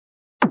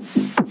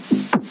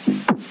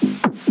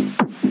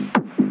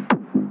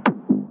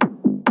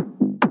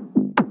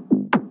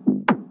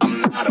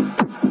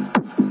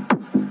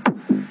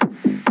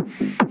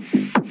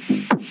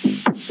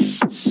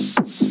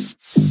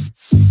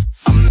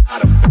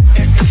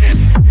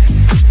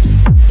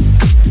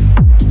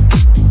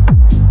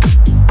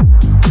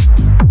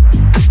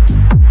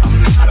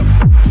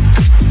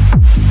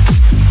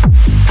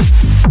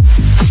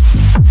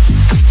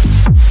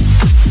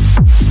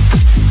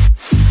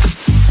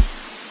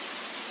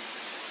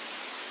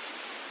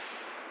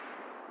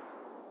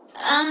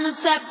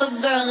the type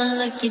of girl to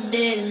look you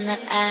dead in the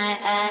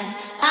eye.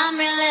 I'm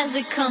real as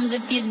it comes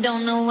if you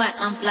don't know why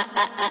I'm fly.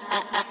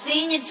 I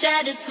seen you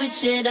try to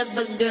switch it up,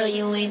 but girl,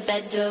 you ain't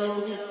that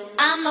dope.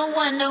 I'm the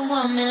Wonder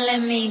Woman,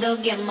 let me go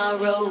get my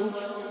robe.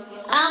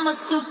 I'm a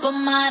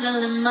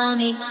supermodel and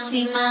mommy,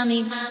 see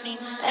mommy.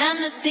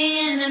 Amnesty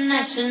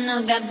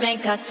International got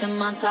Bangkok to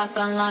Montauk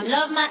on lock.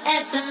 Love my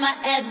ass and my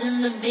abs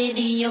in the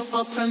video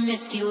for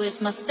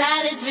promiscuous. My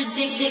style is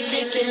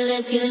ridiculous.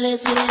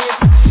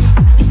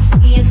 You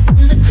see us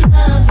in the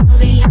club, we'll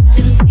be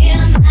acting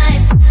real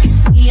nice. You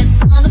see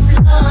us on the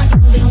floor,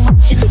 you'll be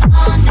watching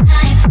all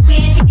night. We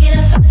ain't here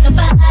to hurt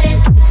nobody.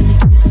 Give it to me,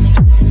 give it to me,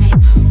 give it to me.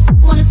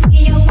 Wanna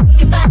see you work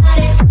your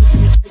body.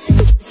 Give it to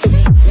me, give it to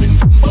me, give it to me. When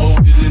the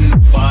boat is in the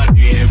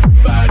party,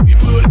 everybody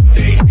put up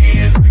their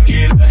hands. I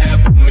get a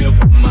half a meal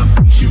for my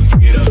fish, you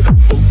get a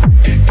couple.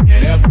 And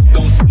never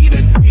gon' see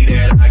the day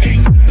that I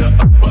can't get the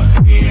upper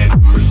hand.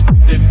 I'm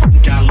respected from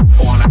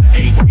California,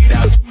 ain't wait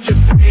out to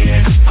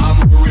Japan. I'm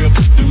a real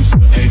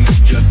producer, ain't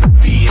just a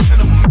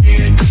piano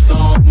man. Your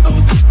song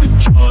don't get the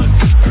charts,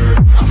 heard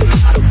I'm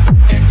not a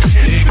fan.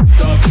 Niggas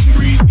talking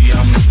greasy,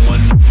 I'm the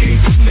one that gave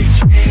them they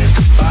chance.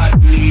 If I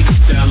need to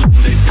tell them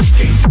that they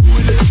can't do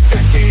it,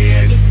 I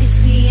can. If you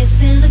see us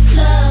in the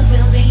club,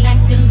 we'll be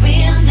acting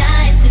real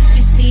nice. If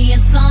you see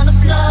us on the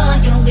floor,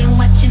 you'll be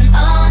watching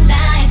all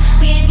night.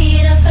 We ain't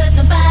here to hurt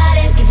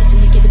nobody. So give it to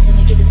me, give it to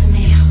me, give it to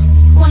me.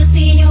 Wanna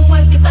see you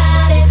work your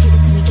body. So give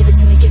it to me, give it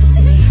to me, give it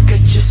to me.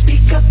 Could you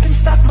speak up and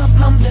stop my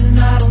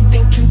mumbling? I don't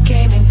think you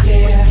came in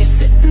clear. You're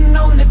sitting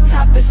on the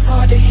top, it's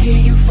hard to hear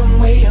you from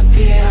way up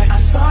here. I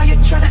saw you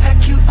trying to act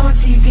cute on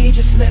TV,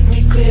 just let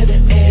me clear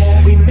the air.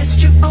 We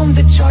missed you on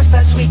the charts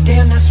last week,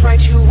 damn that's right,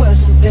 you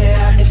wasn't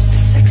there. If so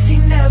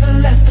sexy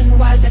never left,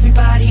 then why's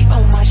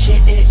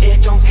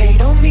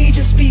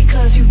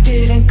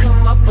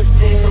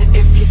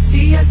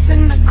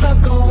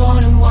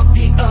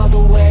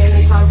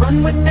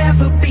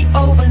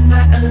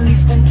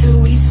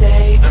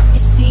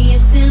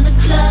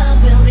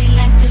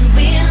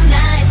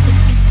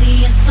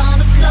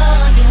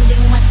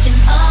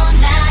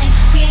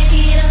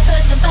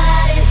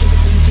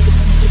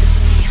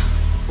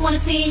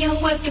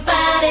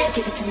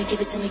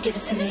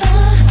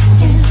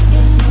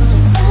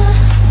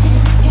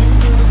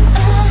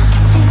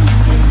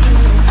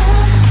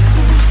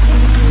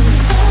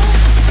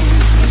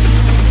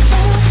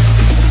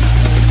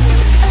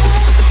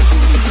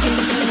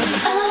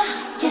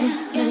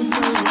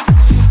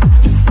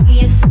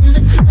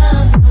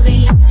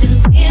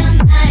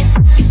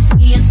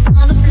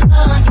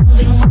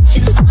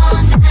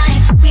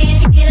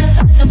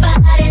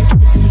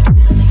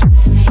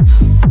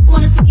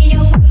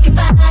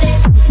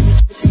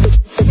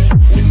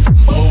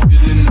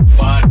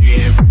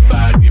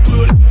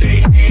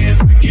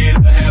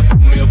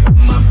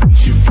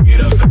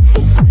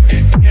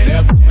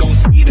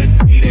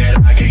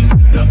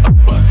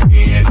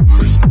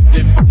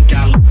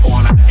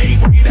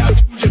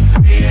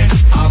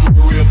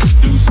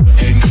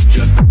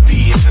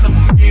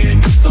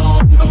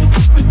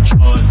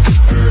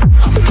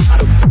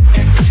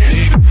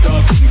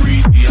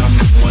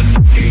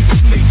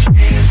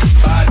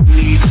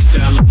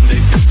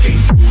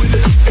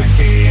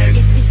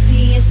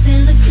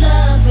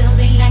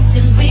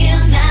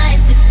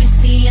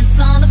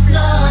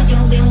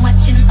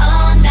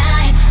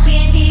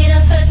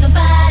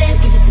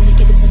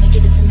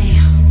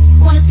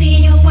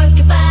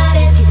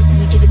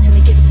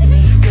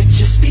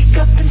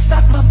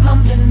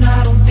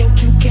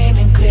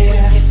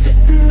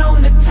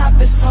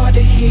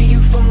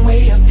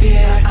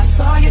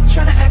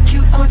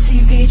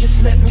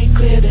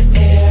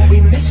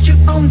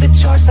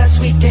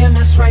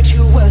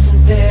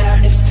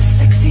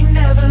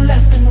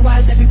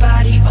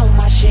everybody on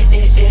my shit?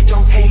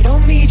 Don't hate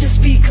on me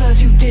just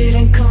because you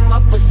didn't come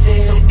up with it.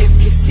 So if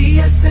you see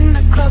us in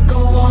the club, go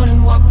on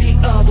and walk the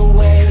other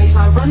way. Cause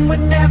our run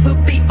would never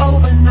be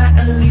over, not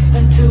at least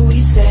until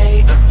we say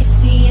If you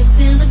see us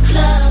in the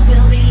club,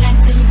 we'll be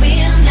acting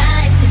real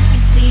nice. If you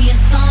see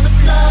us on the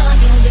floor,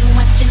 you'll be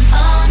watching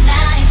all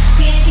night.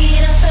 We ain't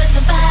here to hurt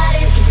nobody.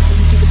 So give it to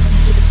me, give it to me,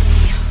 give it to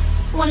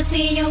me. Wanna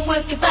see you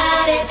work your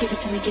body. So give it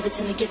to me, give it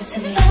to me, give it to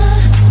me.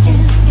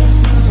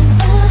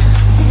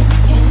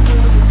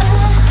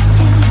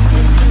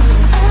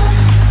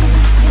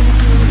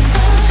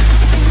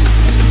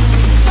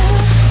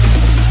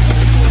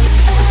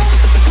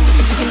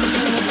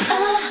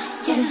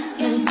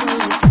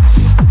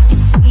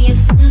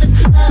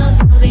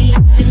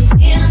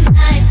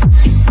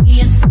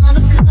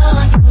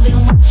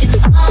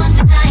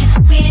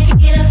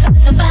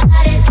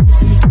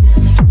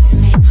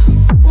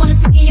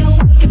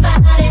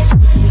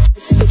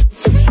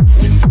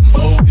 When the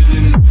boat is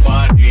in the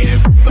party,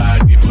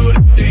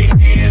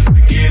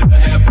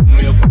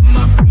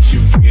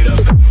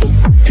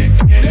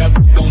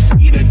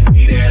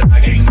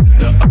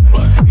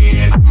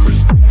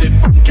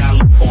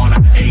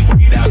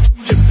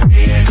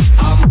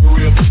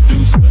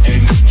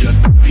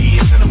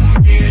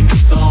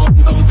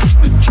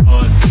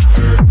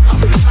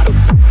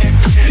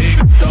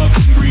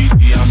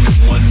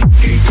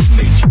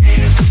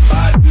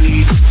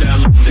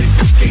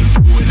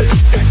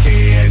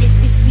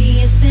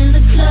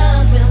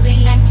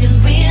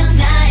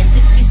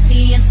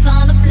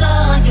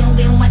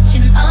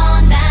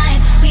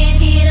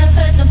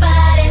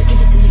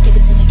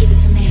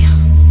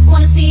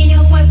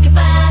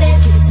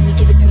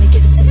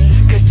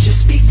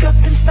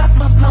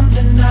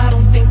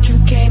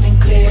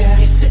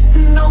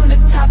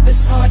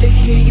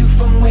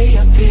 way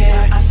up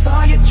here. I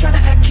saw you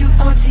tryna act cute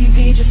on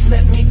TV, just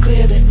let me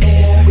clear the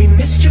air. We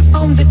missed you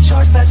on the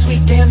charts last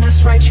week, damn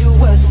that's right, you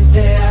wasn't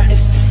there. If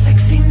so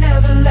sexy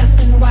never left,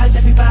 then why's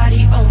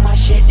everybody on my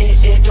shit?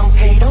 Don't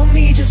hate on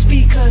me just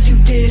because you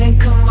didn't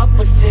come up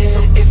with it.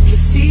 So if you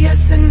see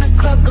us in the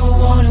club, go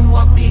on and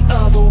walk the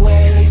other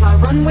way. Cause our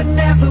run would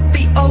never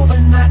be over,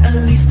 not at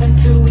least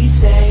until we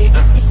say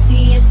If you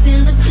see us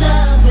in the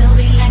club, we'll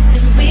be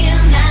acting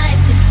real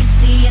nice. If you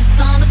see us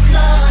on the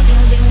floor,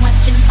 you'll be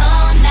watching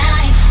all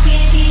night. We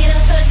ain't here to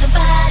hurt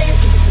nobody.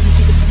 Give it to me,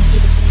 give it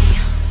to me, give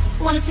it to me.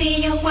 Wanna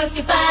see you work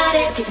your body.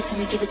 So give it to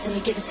me, give it to me,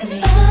 give it to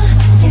me.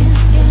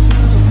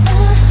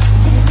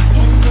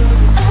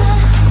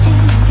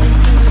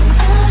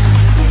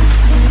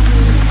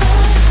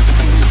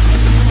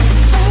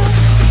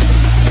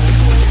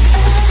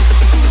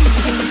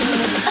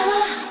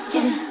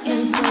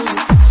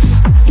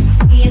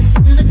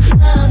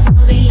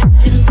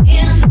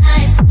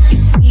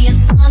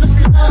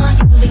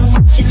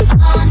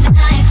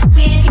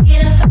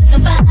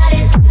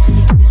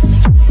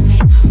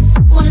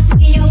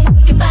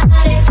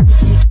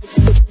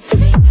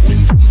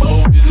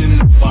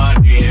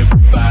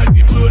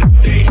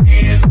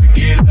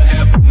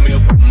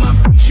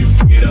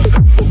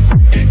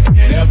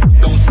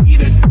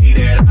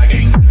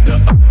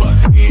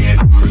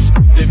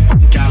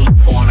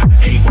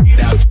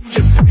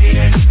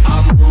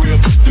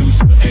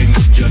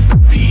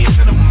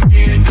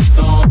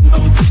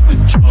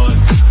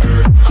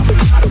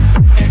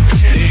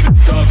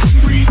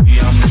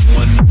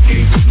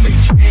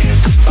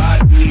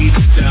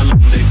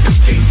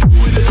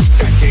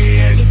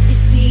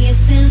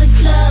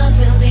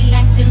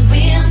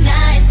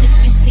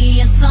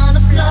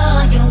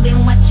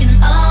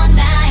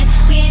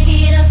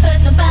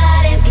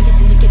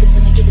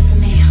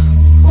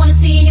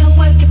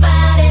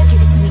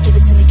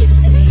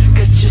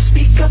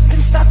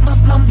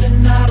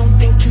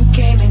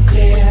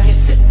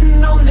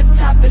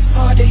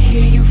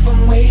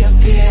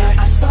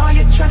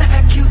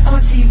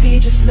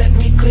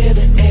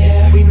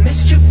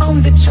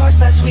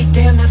 Last week,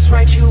 damn that's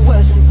right, you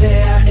wasn't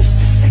there. If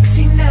so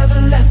sexy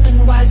never left,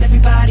 then why's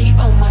everybody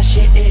on my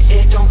shit?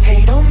 Don't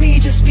hate on me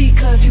just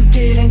because you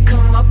didn't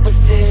come up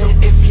with it. So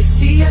if you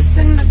see us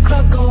in the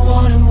club, go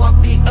on and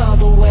walk the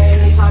other way.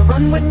 Cause our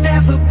run would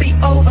never be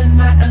over,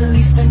 not at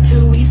least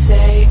until we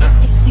say If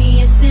you see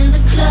us in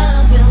the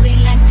club, we'll be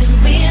acting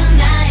real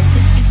nice.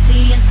 If you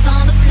see us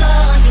on the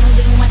floor, you'll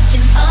be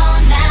watching all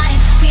night.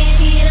 We ain't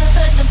here to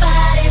hurt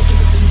nobody. Give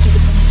it to me, give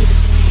it to me, give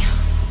it to me.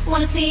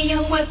 Wanna see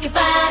you work your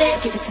body. So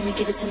give it to me,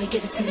 give it to me,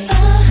 give it to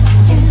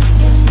me.